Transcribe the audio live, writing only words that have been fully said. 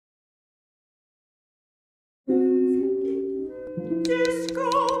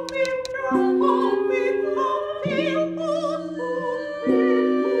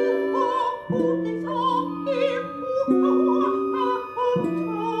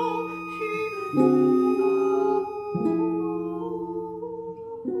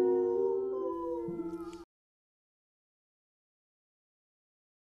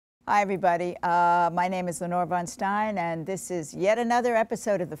Hi, everybody. My name is Lenore Von Stein, and this is yet another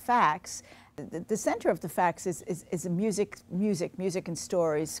episode of The Facts. The center of The Facts is music and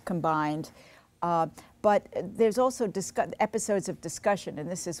stories combined. But there's also episodes of discussion,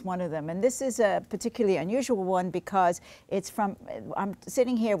 and this is one of them. And this is a particularly unusual one because I'm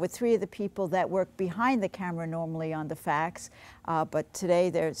sitting here with three of the people that work behind the camera normally on The Facts, but today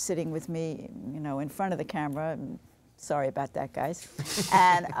they're sitting with me, in front of the camera. Sorry about that, guys.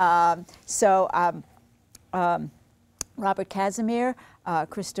 And Robert Casimir,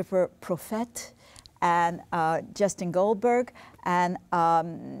 Christopher Prophet, and Justin Goldberg. And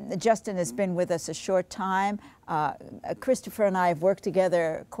Justin has been with us a short time. Christopher and I have worked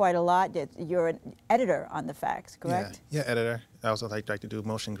together quite a lot. You're an editor on The Facts, correct? Yeah, editor. I also like to do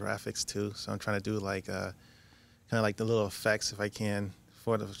motion graphics too. So I'm trying to do kind of like the little effects if I can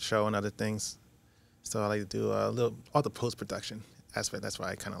for the show and other things. So I like to do all the post-production aspect. That's what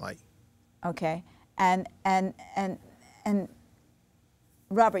I kind of like. Okay, and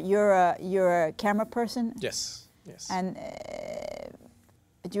Robert, you're a camera person. Yes. Yes. And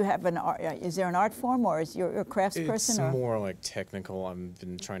do you have is there an art form, or is you're a crafts person? It's more like technical. I've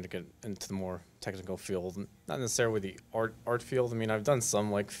been trying to get into the more technical field, not necessarily the art field. I mean, I've done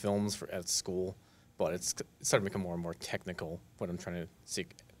some like films at school, but it's starting to become more and more technical. What I'm trying to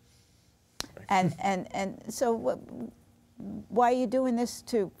seek. And so why are you doing this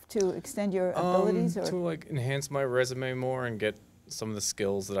to extend your abilities, or to like enhance my resume more and get some of the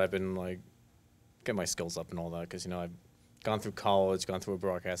skills that I've been get my skills up and all that, because I've gone through college, gone through a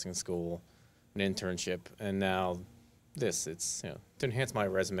broadcasting school, an internship, and now it's to enhance my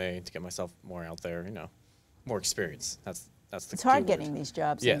resume, to get myself more out there, more experience. That's the It's hard getting these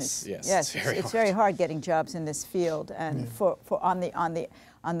jobs. Yes, yes, it's very hard getting jobs in this field, and for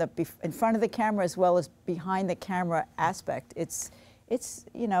in front of the camera as well as behind the camera aspect. It's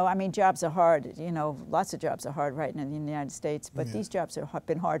I mean, jobs are hard. Lots of jobs are hard right now in the United States, but these jobs have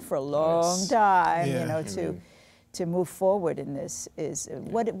been hard for a long time. To move forward in this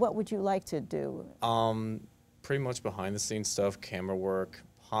what would you like to do? Pretty much behind the scenes stuff, camera work,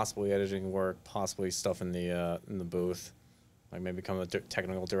 possibly editing work, possibly stuff in the booth. Like maybe become a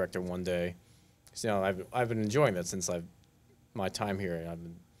technical director one day. I've been enjoying that since my time here. I've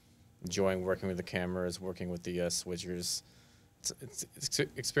been enjoying working with the cameras, working with the switchers. It's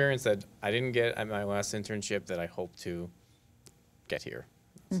experience that I didn't get at my last internship that I hope to get here.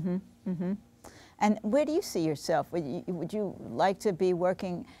 Mm-hmm, mm-hmm. And where do you see yourself? Would you like to be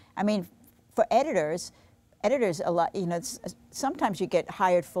working? I mean, for editors a lot. Sometimes you get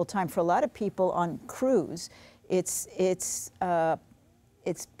hired full time. For a lot of people on crews, it's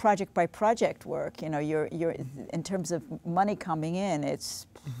project by project work. You're in terms of money coming in, it's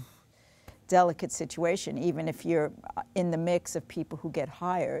delicate situation, even if you're in the mix of people who get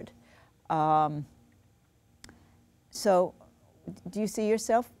hired. So do you see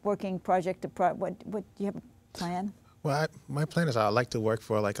yourself working project to project? What do you have a plan? Well, my plan is I'd like to work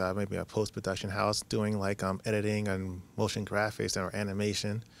for maybe a post-production house doing editing and motion graphics or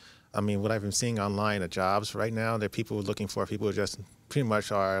animation. I mean, what I've been seeing online, the jobs right now, there are people looking for people who just pretty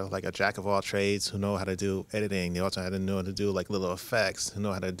much are like a jack of all trades, who know how to do editing. They also know how to do little effects, who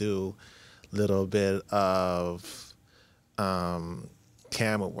know how to do little bit of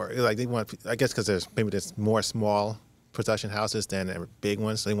camera work. They want, I guess, because there's more small production houses than big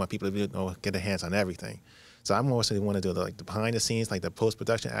ones, so they want people to get their hands on everything. So I'm mostly want to do the behind the scenes, the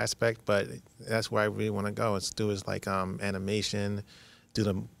post-production aspect, but that's where I really want to go. Animation, do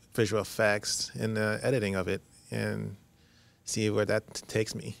the visual effects and the editing of it, and see where that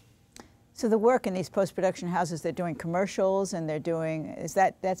takes me. So the work in these post-production houses, they're doing commercials, and they're doing,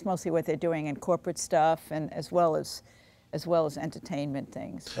 that's mostly what they're doing in corporate stuff, and as well as entertainment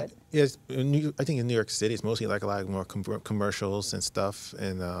things. But yes, I think in New York City it's mostly a lot more commercials and stuff,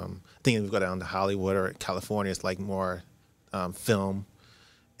 and I think if you go down to Hollywood or California, it's more film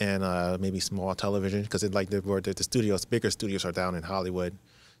and maybe small television, because the studios, bigger studios are down in Hollywood.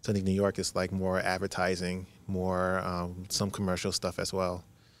 So I think New York is more advertising, more some commercial stuff as well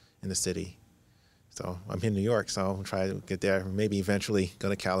in the city. So I'm in New York, so I'll try to get there. Maybe eventually go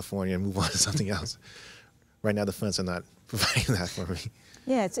to California and move on to something else. Right now the funds are not providing that for me.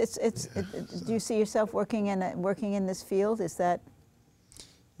 Yeah, do you see yourself working in this field? Is that?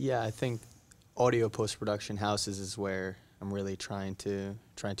 Yeah, I think audio post-production houses is where I'm really trying to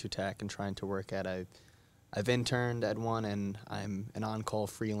attack and trying to work at. I've interned at one, and I'm an on-call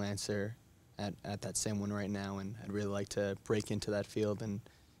freelancer at that same one right now, and I'd really like to break into that field and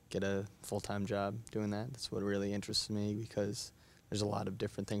get a full-time job doing that. That's what really interests me, because there's a lot of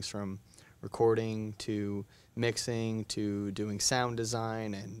different things, from recording to mixing to doing sound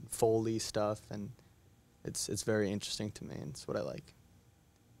design and Foley stuff, and it's very interesting to me, and it's what I like.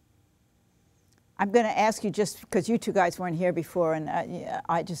 I'm going to ask you, just because you two guys weren't here before, and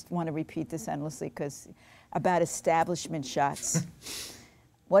I just want to repeat this endlessly, because about establishment shots.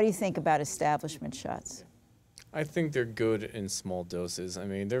 What do you think about establishment shots? I think they're good in small doses. I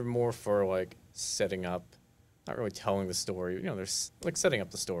mean, they're more for like setting up, not really telling the story. You know, they're like setting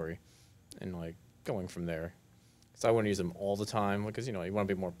up the story and like going from there. So I wouldn't use them all the time, because you know you want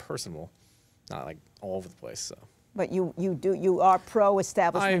to be more personal, not like all over the place. So. But you are pro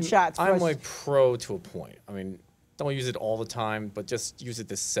establishment shots. I'm like pro to a point. I mean, don't use it all the time, but just use it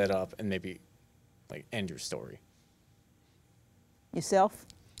to set up and maybe like end your story. Yourself?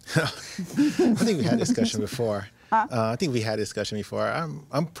 I think we had discussion before. I think we had discussion before.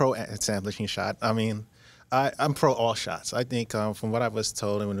 I'm pro establishing shot. I mean, I'm pro all shots. I think from what I was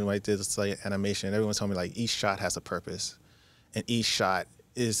told, and when I did this like animation, everyone told me like each shot has a purpose, and each shot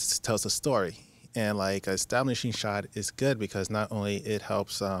tells a story. And like establishing shot is good because not only it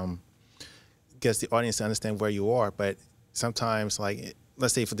helps gets the audience to understand where you are, but sometimes like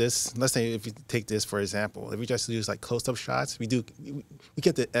let's say if you take this for example, if we just use like close-up shots, we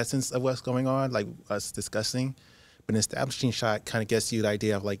get the essence of what's going on, like us discussing. But an establishing shot kind of gets you the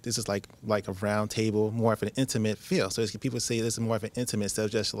idea of like this is like a round table, more of an intimate feel. So people say this is more of an intimate instead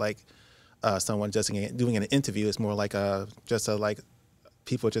of just like someone just doing an interview. It's more like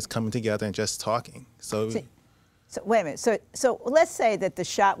people just coming together and just talking. So wait a minute. So let's say that the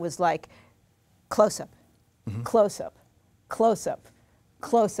shot was like close up, close up, close up,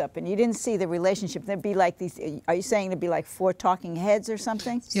 close up, and you didn't see the relationship. There'd be like these. Are you saying there'd be like 4 talking heads or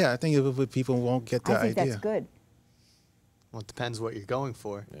something? Yeah, I think people won't get the idea. I think that's good. Well, it depends what you're going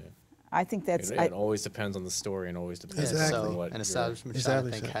for. Yeah. I think that's. It always depends on the story, and always depends Exactly. on So what an establishment shot,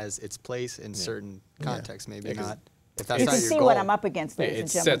 I think, has its place in certain contexts, maybe not. If that's you not can your see goal. what I'm up against,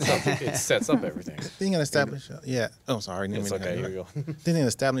 ladies and gentlemen. It sets up everything. Being an established shot, yeah. Oh, sorry. It's okay. Here we go. Being an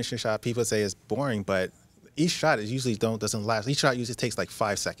established shot, people say is boring, but each shot doesn't last. Each shot usually takes like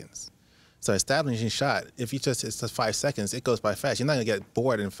 5 seconds. So establishing shot, if it's just 5 seconds, it goes by fast. You're not gonna get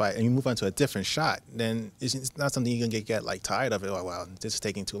bored and you move on to a different shot. Then it's not something you're gonna get like tired of it. Oh wow, this is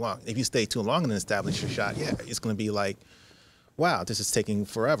taking too long. If you stay too long in an established shot, yeah, it's gonna be like, wow, this is taking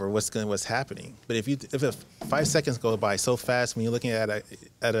forever. What's happening? But if 5 seconds go by so fast when you're looking at a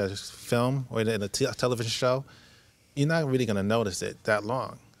film or in a television show, you're not really gonna notice it that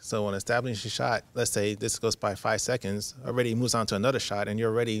long. So when establishing a shot, let's say this goes by 5 seconds, already moves on to another shot, and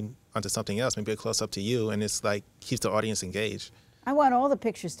you're already onto something else, maybe a close up to you, and it's like keeps the audience engaged. I want all the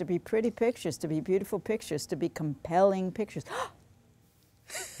pictures to be pretty pictures, to be beautiful pictures, to be compelling pictures.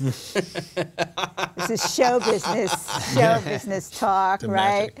 This is show business talk,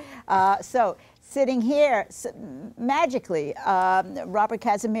 right? So sitting here, magically, Robert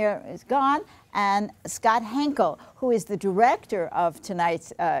Casimir is gone, and Scott Henkel, who is the director of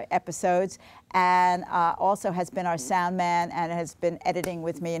tonight's episodes, and also has been our sound man and has been editing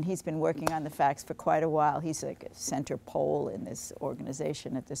with me, and he's been working on the facts for quite a while. He's like a center pole in this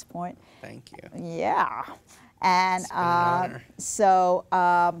organization at this point. Thank you. Yeah. And It's been an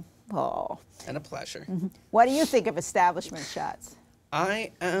honor. And a pleasure. What do you think of establishment shots?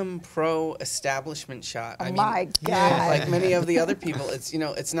 I am pro establishment shot. Oh I mean, my God. like many of the other people,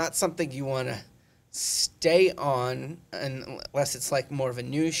 it's not something you want to stay on unless it's like more of a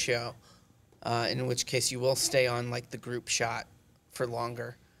news show, in which case you will stay on like the group shot for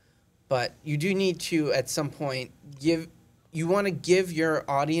longer. But you do need to at some point you want to give your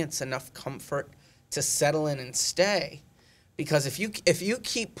audience enough comfort to settle in and stay, because if you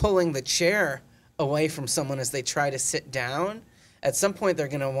keep pulling the chair away from someone as they try to sit down, at some point they're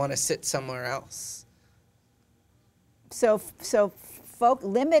going to want to sit somewhere else. So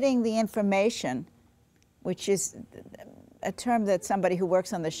limiting the information, which is a term that somebody who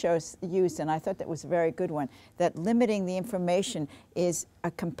works on the show used, and I thought that was a very good one, that limiting the information is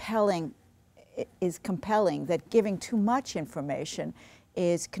compelling, that giving too much information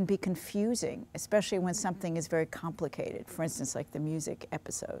can be confusing, especially when something is very complicated, for instance, like the music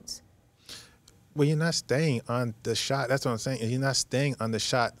episodes. Well, you're not staying on the shot. That's what I'm saying. You're not staying on the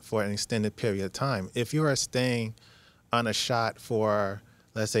shot for an extended period of time. If you are staying on a shot for,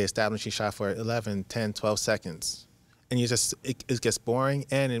 let's say, establishing shot for 11, 10, 12 seconds, and it gets boring.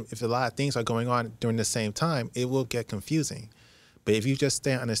 And if a lot of things are going on during the same time, it will get confusing. But if you just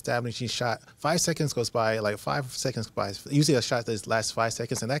stay on an establishing shot, 5 seconds goes by, like 5 seconds goes by. Usually a shot that lasts 5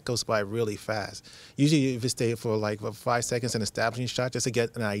 seconds, and that goes by really fast. Usually if you stay for like 5 seconds an establishing shot just to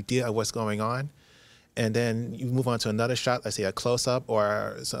get an idea of what's going on, and then you move on to another shot, let's say a close-up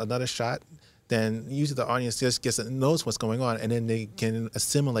or another shot, then usually the audience just knows what's going on, and then they can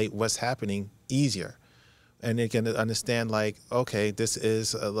assimilate what's happening easier. And they can understand, like, okay, this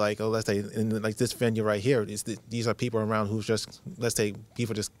is let's say in like this venue right here, these are people around who just, let's say,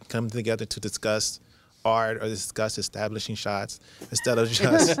 people just come together to discuss art or discuss establishing shots instead of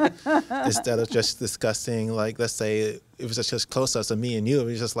just discussing, like, let's say if it's just close-ups of me and you,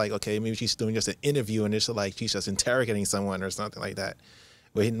 it's just like, okay, maybe she's doing just an interview and it's like she's just interrogating someone or something like that.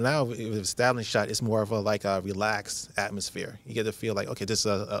 But now with establishing shot, it's more of a relaxed atmosphere. You get to feel like, okay, this is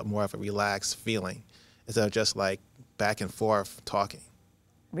a more of a relaxed feeling, instead of just like back and forth talking.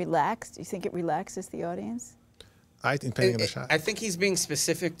 Relaxed? You think it relaxes the audience? I think depending on the shot. I think he's being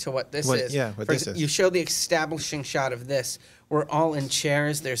specific to what this is. Yeah, what this is. You show the establishing shot of this. We're all in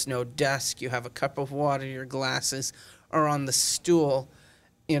chairs. There's no desk. You have a cup of water. Your glasses are on the stool.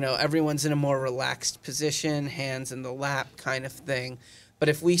 You know, everyone's in a more relaxed position, hands in the lap kind of thing. But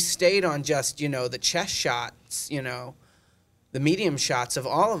if we stayed on just, you know, the chest shots, you know, the medium shots of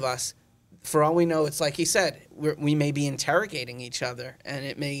all of us, for all we know, it's like he said, we may be interrogating each other, and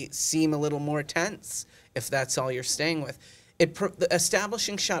it may seem a little more tense if that's all you're staying with. The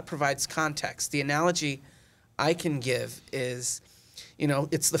establishing shot provides context. The analogy I can give is, you know,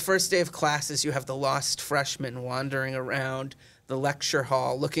 it's the first day of classes. You have the lost freshmen wandering around the lecture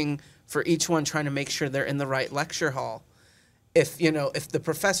hall, looking for each one, trying to make sure they're in the right lecture hall. If the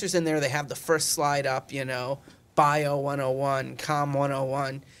professor's in there, they have the first slide up, you know, Bio 101, Com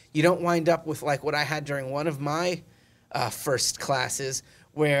 101. You don't wind up with like what I had during one of my first classes,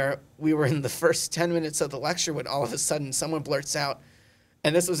 where we were in the first 10 minutes of the lecture when all of a sudden someone blurts out,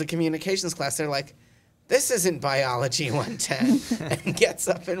 and this was a communications class, they're like, this isn't Biology 110, and gets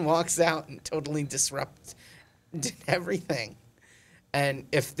up and walks out and totally disrupts everything. And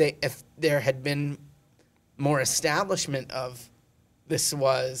if there had been more establishment of this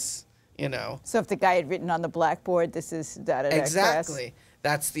was, you know. So if the guy had written on the blackboard, this is da-da-da Exactly. class.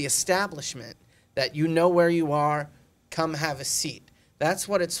 That's the establishment, that you know where you are, come have a seat. That's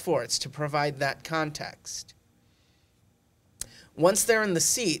what it's for. It's to provide that context. Once they're in the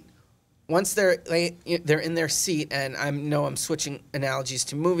seat, once they're in their seat, and I'm switching analogies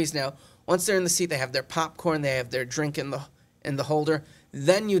to movies now. Once they're in the seat, they have their popcorn, they have their drink in the holder.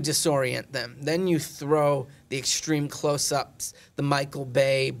 Then you disorient them. Then you throw the extreme close-ups, the Michael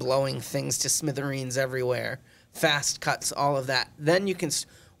Bay blowing things to smithereens everywhere, fast cuts, all of that. Then you can,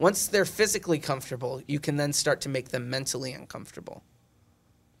 once they're physically comfortable, you can then start to make them mentally uncomfortable.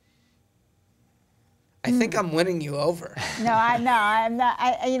 I think I'm winning you over. No, I'm not.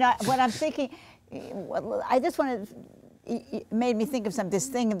 You know, what I'm thinking, I just wanted, it made me think of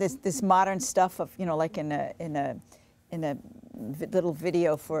this modern stuff of, you know, like in a little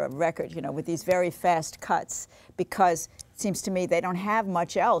video for a record, you know, with these very fast cuts, because it seems to me they don't have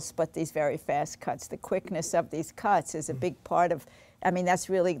much else but these very fast cuts. The quickness of these cuts is a big part of, I mean, that's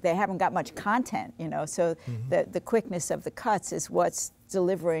really, they haven't got much content, you know, so the quickness of the cuts is what's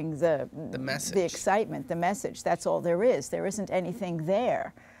delivering the message, the excitement, the message. That's all there is. There isn't anything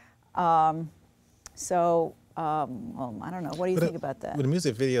there. Well, I don't know. What do you think about that? But the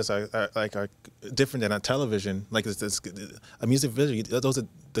music videos are different than on television. Like a music video,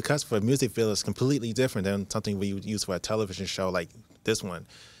 the cuts for a music video is completely different than something we would use for a television show like this one.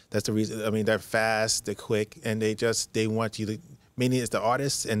 That's the reason. I mean, they're fast, they're quick, and they want you to. Mainly it's the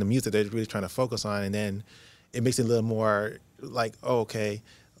artists and the music they're really trying to focus on, and then it makes it a little more like, oh, okay,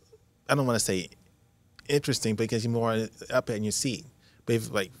 I don't want to say interesting, because you're more up in your seat. But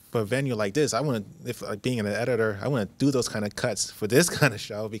if, like, for a venue like this, being an editor, I want to do those kind of cuts for this kind of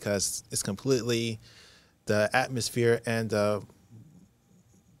show, because it's completely, the atmosphere and the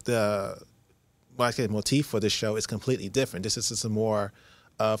motif for this show is completely different. This is just more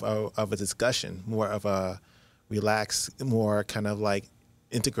of a discussion, more of a relaxed, more kind of like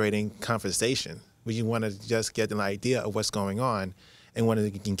integrating conversation, where you want to just get an idea of what's going on and want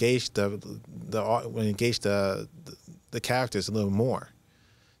to engage the characters a little more.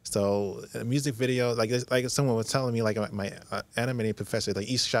 So a music video, like someone was telling me, like my animating professor, like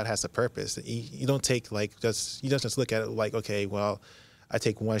each shot has a purpose. You don't take you don't just look at it like, okay, well, I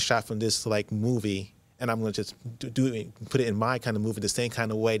take one shot from this like movie and I'm going to just put it in my kind of movie the same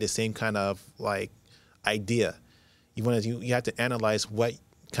kind of way, the same kind of like idea. You have to analyze what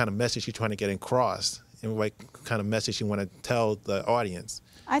kind of message you're trying to get across and what kind of message you want to tell the audience.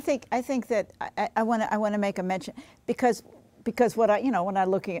 I think that I want to make a mention because what when I'm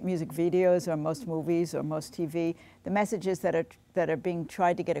looking at music videos or most movies or most TV, the messages that are being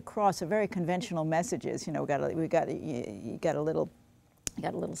tried to get across are very conventional messages. You got a little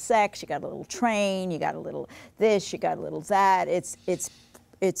sex, you got a little train, you got a little this, you got a little that. It's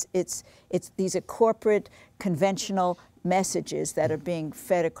these are corporate conventional messages that are being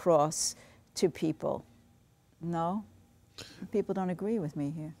fed across to people. No? People don't agree with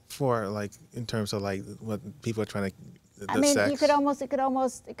me here. For like in terms of like what people are trying to. I mean, sex. it could almost, the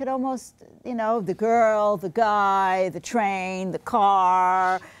girl, the guy, the train, the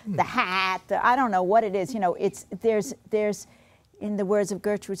car, the hat. I don't know what it is. There's, in the words of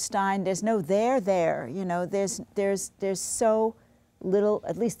Gertrude Stein, there's no there. There's so little,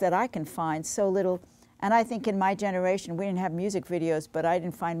 at least that I can find, so little. And I think in my generation, we didn't have music videos, but I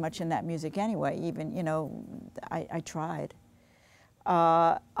didn't find much in that music anyway. Even, I tried.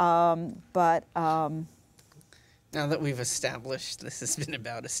 Now that we've established, this has been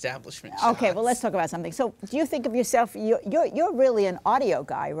about establishment Okay, shots. well, let's talk about something. So, do you think of yourself? You're really an audio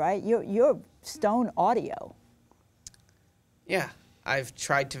guy, right? You're Stone Audio. Yeah, I've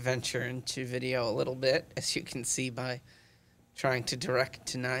tried to venture into video a little bit, as you can see by trying to direct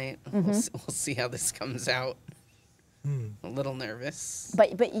tonight. We'll see how this comes out. A little nervous.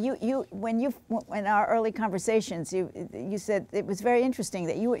 But you when in our early conversations, you said it was very interesting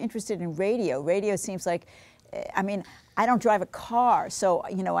that you were interested in radio. Radio seems like, I mean, I don't drive a car, so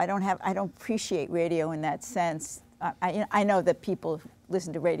I don't appreciate radio in that sense. I know that people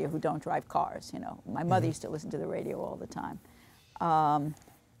listen to radio who don't drive cars. My mother used to listen to the radio all the time,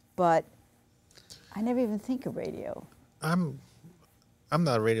 but I never even think of radio. I'm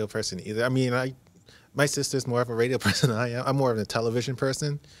not a radio person either. I mean, my sister's more of a radio person than I am. I'm more of a television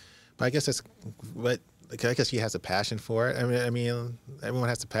person, but I guess that's what. Like, I guess she has a passion for it. I mean, everyone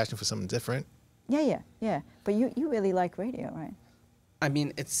has a passion for something different. Yeah. But you really like radio, right? I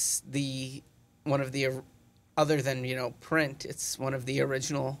mean, it's one of the other than print. It's one of the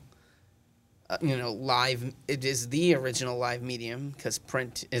original, live. It is the original live medium because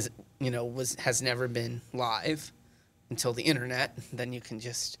print is has never been live until the internet. Then you can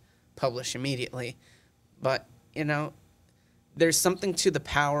just publish immediately. But there's something to the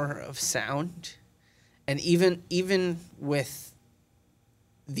power of sound, and even with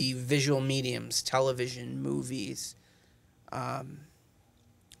the visual mediums, television, movies,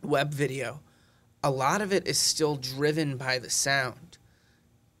 web video, a lot of it is still driven by the sound.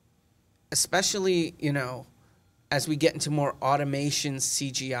 Especially, as we get into more automation,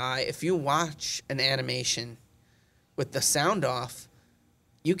 CGI, if you watch an animation with the sound off,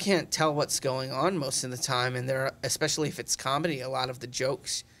 you can't tell what's going on most of the time. And especially if it's comedy, a lot of the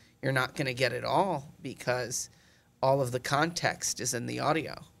jokes, you're not going to get at all because all of the context is in the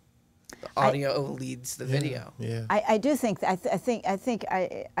audio. The audio leads the video. Yeah. I do think I think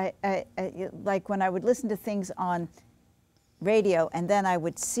like when I would listen to things on radio and then I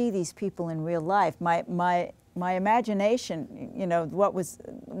would see these people in real life, my imagination,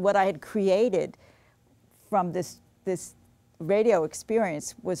 what I had created from this radio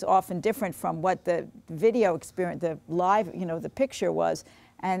experience was often different from what the video experience, the live, the picture was,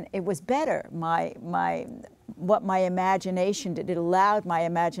 and it was better. What my imagination did, it allowed my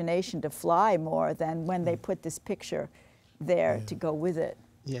imagination to fly more than when they put this picture there to go with it.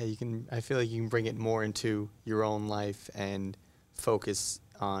 Yeah, I feel like you can bring it more into your own life and focus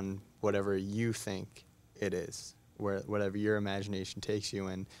on whatever you think it is, whatever your imagination takes you.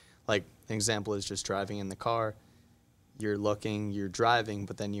 And like an example is just driving in the car. You're driving,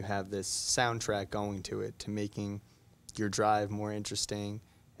 but then you have this soundtrack going to it to making your drive more interesting.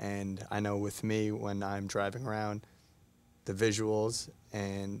 And I know with me, when I'm driving around, the visuals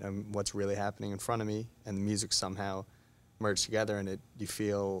and what's really happening in front of me and the music somehow merge together, and you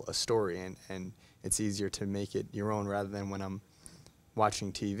feel a story, and it's easier to make it your own rather than when I'm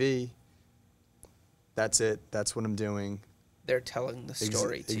watching TV. That's it. That's what I'm doing. They're telling the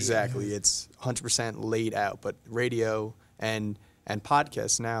story to exactly. you. It's 100% laid out. But radio and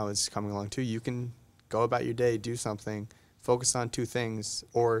podcasts now is coming along too. You can go about your day, do something, focus on two things,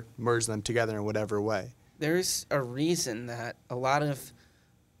 or merge them together in whatever way. There's a reason that a lot of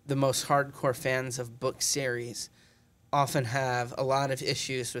the most hardcore fans of book series often have a lot of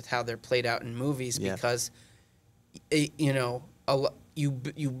issues with how they're played out in movies because, you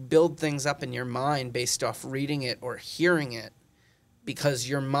build things up in your mind based off reading it or hearing it because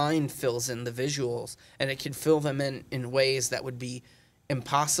your mind fills in the visuals, and it can fill them in ways that would be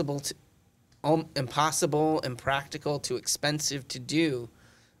impossible, impractical, too expensive to do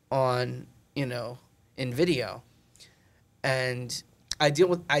on, in video. And I dealt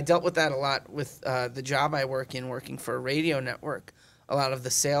with that a lot with the job I work in, working for a radio network. A lot of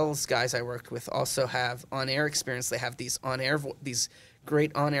the sales guys I worked with also have on-air experience. They have these these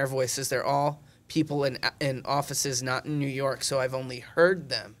great on-air voices. They're all people in offices not in New York, so I've only heard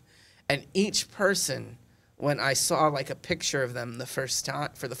them. And each person, when I saw like a picture of them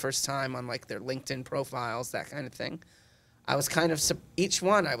for the first time on like their LinkedIn profiles, that kind of thing, I was kind of each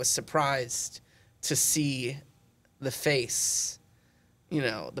one I was surprised to see the face, you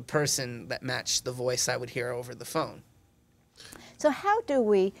know, the person that matched the voice I would hear over the phone. So how do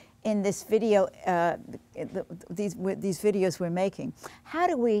we, in this video, these videos we're making, how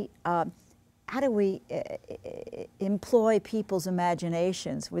do we employ people's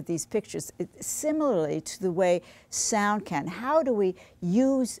imaginations with these pictures, similarly to the way sound can? How do we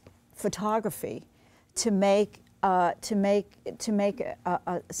use photography to make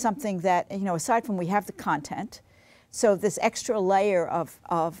something that, you know, aside from we have the content, so this extra layer of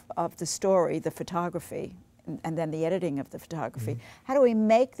the story, the photography, and then the editing of the photography. How do we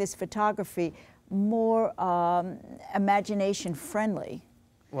make this photography more imagination friendly?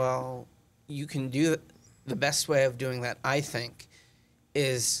 Well, you can do the best way of doing that, I think,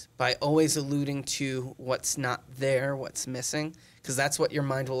 is by always alluding to what's not there, what's missing, because that's what your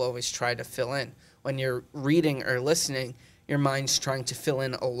mind will always try to fill in. When you're reading or listening, your mind's trying to fill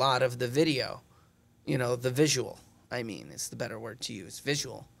in a lot of the video, you know, the visual, I mean, is the better word to use,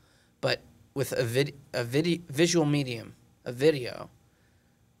 visual. But with a visual medium, a video,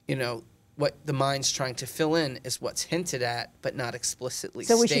 you know, what the mind's trying to fill in is what's hinted at, but not explicitly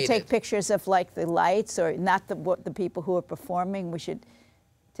stated. So we should take pictures of like the lights, or not the people who are performing. We should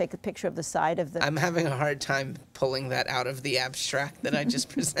take a picture of the side of the... I'm having a hard time pulling that out of the abstract that I just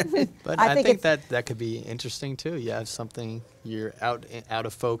presented. But I think that could be interesting too. You have something, you're out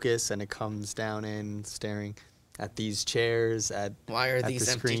of focus, and it comes down in staring at these chairs, why are these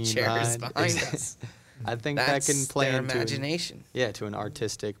empty chairs behind us? I think that can play their into imagination. to an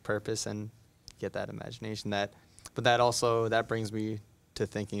artistic purpose and get that imagination. But that brings me to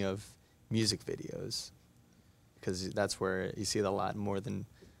thinking of music videos, because that's where you see it a lot more than,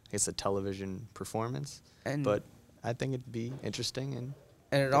 I guess, a television performance. But I think it'd be interesting,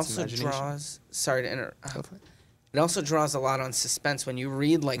 and it also draws. Sorry to interrupt. It also draws a lot on suspense when you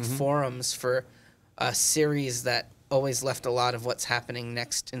read like forums for a series that always left a lot of what's happening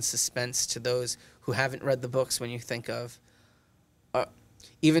next in suspense to those who haven't read the books. When you think of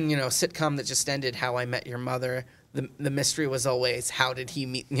even, you know, sitcom that just ended, How I Met Your Mother, the mystery was always, how did he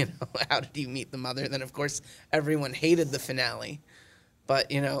meet the mother? Then of course everyone hated the finale, but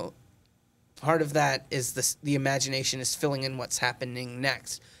you know, part of that is the imagination is filling in what's happening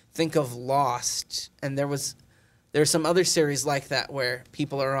next. Think of Lost, and there's some other series like that where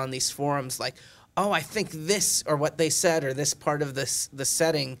people are on these forums like, oh, I think this, or what they said, or this part of the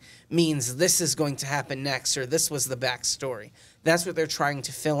setting means this is going to happen next, or this was the backstory. That's what they're trying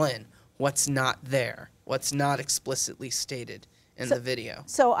to fill in, what's not there, what's not explicitly stated in the video.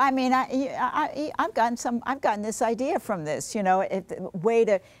 So I mean, I've gotten this idea from this. You know,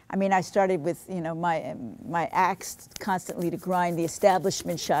 I started with, you know, my axe constantly to grind the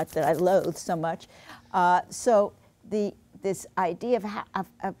establishment shot that I loathe so much. So this idea of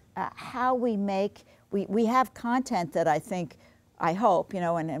how we make, we have content that I hope, you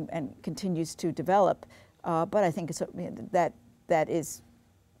know, and continues to develop, but I think it's, that is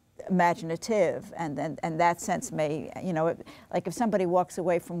imaginative, and that sense may, you know, like if somebody walks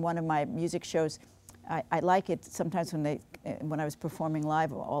away from one of my music shows, I like it sometimes when I was performing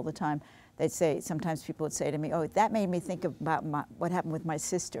live all the time, sometimes people would say to me, oh, that made me think about what happened with my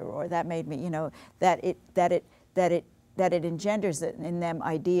sister, or that made me, you know, that it engenders in them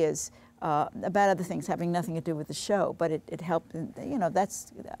ideas about other things having nothing to do with the show, but it helped, you know,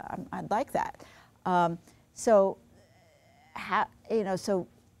 I like that. So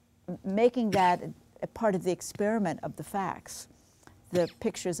making that a part of the experiment of the facts, the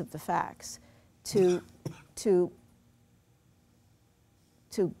pictures of the facts, to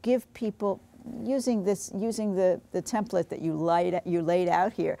give people, using the template that you laid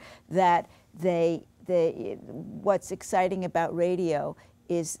out here, that what's exciting about radio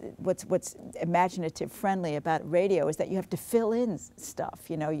is, what's imaginative friendly about radio is that you have to fill in stuff.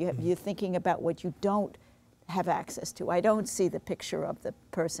 You know, you're thinking about what you don't have access to. I don't see the picture of the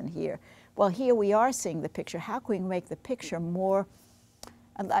person here. Well, here we are seeing the picture. How can we make the picture more,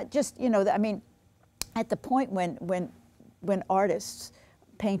 just, you know, I mean, at the point when artists,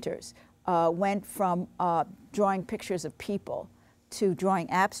 painters, went from drawing pictures of people to drawing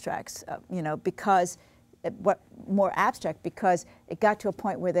abstracts, you know, because what more abstract, because it got to a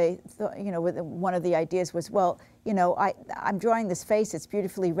point where they thought, you know, one of the ideas was, well, you know, I'm drawing this face, it's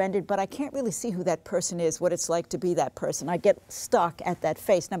beautifully rendered, but I can't really see who that person is, what it's like to be that person. I get stuck at that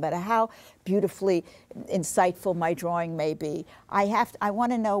face, no matter how beautifully insightful my drawing may be. I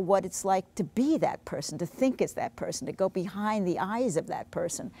want to know what it's like to be that person, to think as that person, to go behind the eyes of that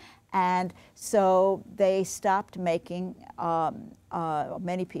person. And so they stopped making,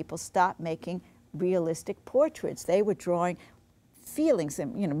 many people stopped making realistic portraits. They were drawing feelings,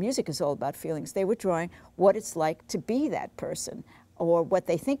 and you know, music is all about feelings. They were drawing what it's like to be that person, or what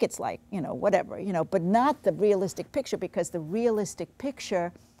they think it's like, you know, whatever, you know, but not the realistic picture, because the realistic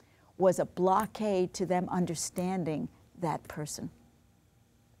picture was a blockade to them understanding that person.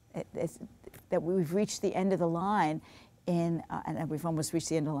 That we've reached the end of the line in, and we've almost reached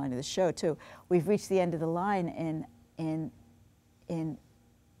the end of the line of the show too. We've reached the end of the line in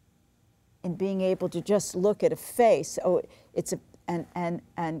being able to just look at a face,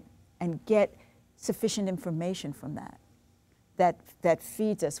 and get sufficient information from that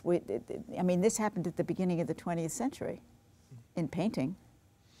feeds us. I mean, this happened at the beginning of the 20th century in painting.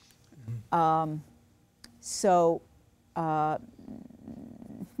 Mm-hmm.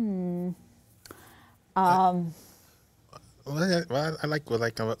 Well, I like what,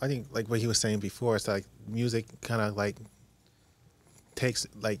 I think like what he was saying before. It's like music kind of like takes,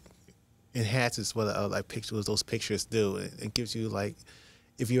 like, enhances what those pictures do. It gives you, like,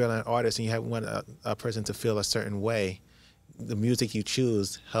 if you're an artist and you want a person to feel a certain way, the music you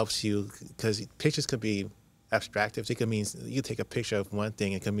choose helps you, because pictures could be abstractive. It could mean, you take a picture of one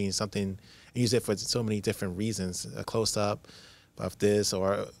thing, it could mean something, and use it for so many different reasons. A close-up of this,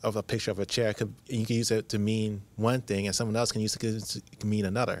 or of a picture of a chair, you can use it to mean one thing, and someone else can use it to mean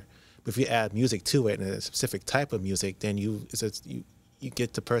another. But if you add music to it, and a specific type of music, then you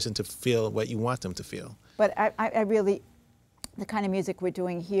get the person to feel what you want them to feel. But I really, the kind of music we're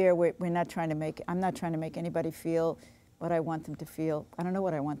doing here, we're not trying to make, I'm not trying to make anybody feel what I want them to feel. I don't know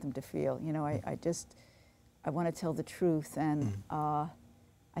what I want them to feel. You know, I want to tell the truth. And I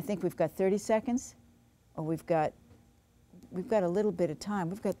think we've got 30 seconds, or we've got a little bit of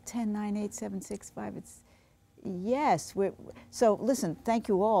time. We've got 10, 9, 8, 7, 6, 5. Yes. So listen, thank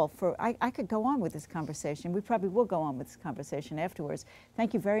you all for, I could go on with this conversation. We probably will go on with this conversation afterwards.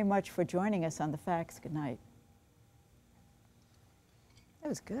 Thank you very much for joining us on The Facts. Good night. That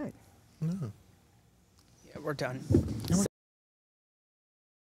was good. No. Yeah, we're done.